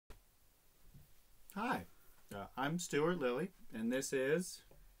Hi, I'm Stuart Lilly, and this is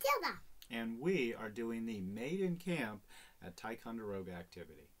Tilda. and we are doing the Made in Camp at Ticonderoga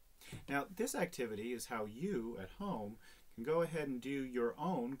activity. Now, this activity is how you at home can go ahead and do your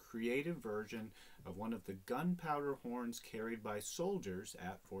own creative version of one of the gunpowder horns carried by soldiers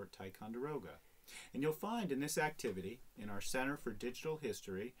at Fort Ticonderoga. And you'll find in this activity, in our Center for Digital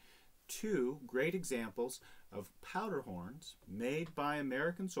History, two great examples of powder horns made by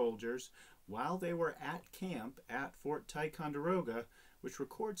American soldiers while they were at camp at Fort Ticonderoga, which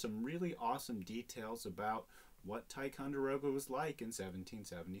record some really awesome details about what Ticonderoga was like in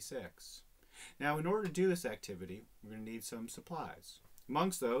 1776. Now, in order to do this activity, we're going to need some supplies.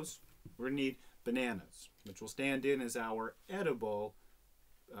 Amongst those, we're going to need bananas, which will stand in as our edible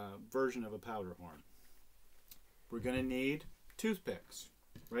version of a powder horn. We're going to need toothpicks,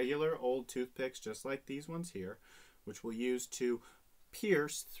 regular old toothpicks just like these ones here, which we'll use to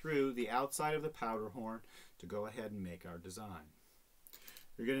pierce through the outside of the powder horn to go ahead and make our design.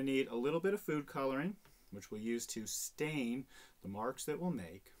 You're going to need a little bit of food coloring, which we'll use to stain the marks that we'll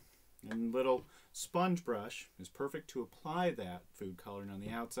make. And a little sponge brush is perfect to apply that food coloring on the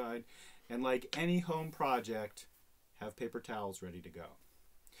outside. And like any home project, have paper towels ready to go.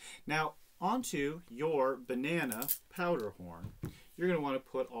 Now, onto your banana powder horn, you're going to want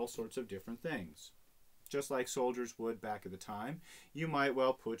to put all sorts of different things. Just like soldiers would back at the time, you might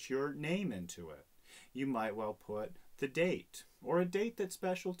well put your name into it. You might well put the date, or a date that's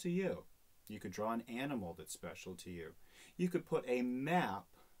special to you. You could draw an animal that's special to you. You could put a map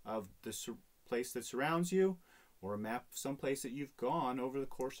of the place that surrounds you, or a map of some place that you've gone over the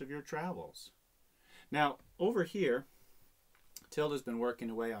course of your travels. Now, over here, Tilda's been working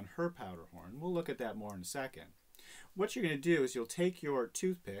away on her powder horn. We'll look at that more in a second. What you're going to do is you'll take your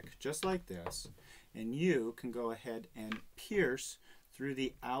toothpick, just like this, and you can go ahead and pierce through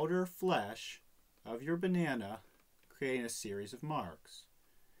the outer flesh of your banana, creating a series of marks.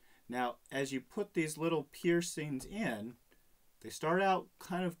 Now, as you put these little piercings in, they start out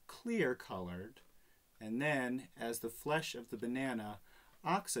kind of clear colored, and then as the flesh of the banana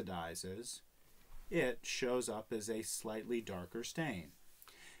oxidizes, it shows up as a slightly darker stain.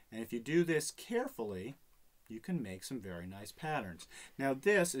 And if you do this carefully, you can make some very nice patterns. Now,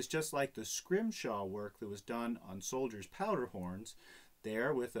 this is just like the scrimshaw work that was done on soldiers' powder horns.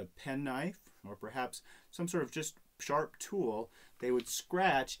 There, with a penknife or perhaps some sort of just sharp tool, they would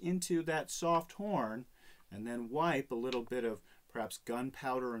scratch into that soft horn and then wipe a little bit of perhaps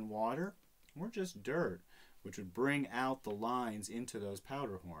gunpowder and water or just dirt, which would bring out the lines into those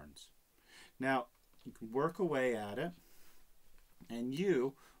powder horns. Now, you can work away at it and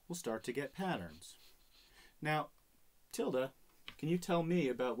you will start to get patterns. Now, Tilda, can you tell me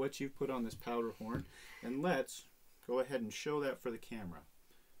about what you've put on this powder horn? And let's go ahead and show that for the camera.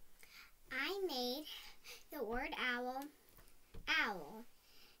 I made the word owl,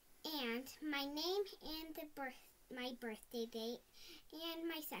 and my name and my birthday date, and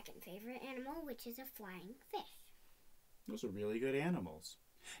my second favorite animal, which is a flying fish. Those are really good animals.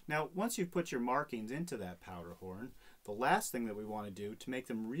 Now, once you've put your markings into that powder horn, the last thing that we want to do to make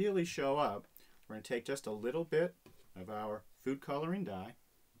them really show up, we're going to take just a little bit of our food coloring dye,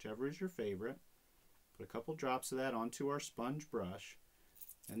 whichever is your favorite, put a couple drops of that onto our sponge brush,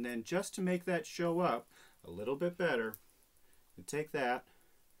 and then just to make that show up a little bit better, you take that,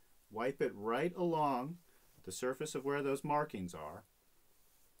 wipe it right along the surface of where those markings are,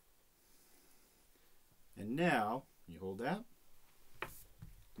 and now you hold that.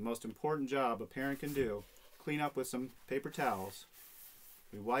 The most important job a parent can do, clean up with some paper towels.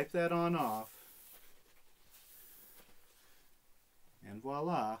 We wipe that on off, and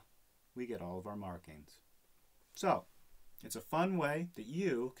voila, we get all of our markings. So, it's a fun way that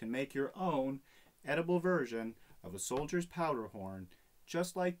you can make your own edible version of a soldier's powder horn,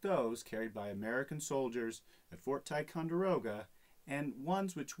 just like those carried by American soldiers at Fort Ticonderoga, and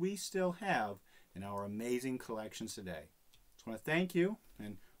ones which we still have in our amazing collections today. I just want to thank you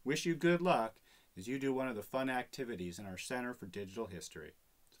and wish you good luck as you do one of the fun activities in our Center for Digital History.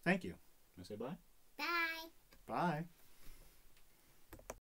 So thank you. Want to say bye? Bye. Bye.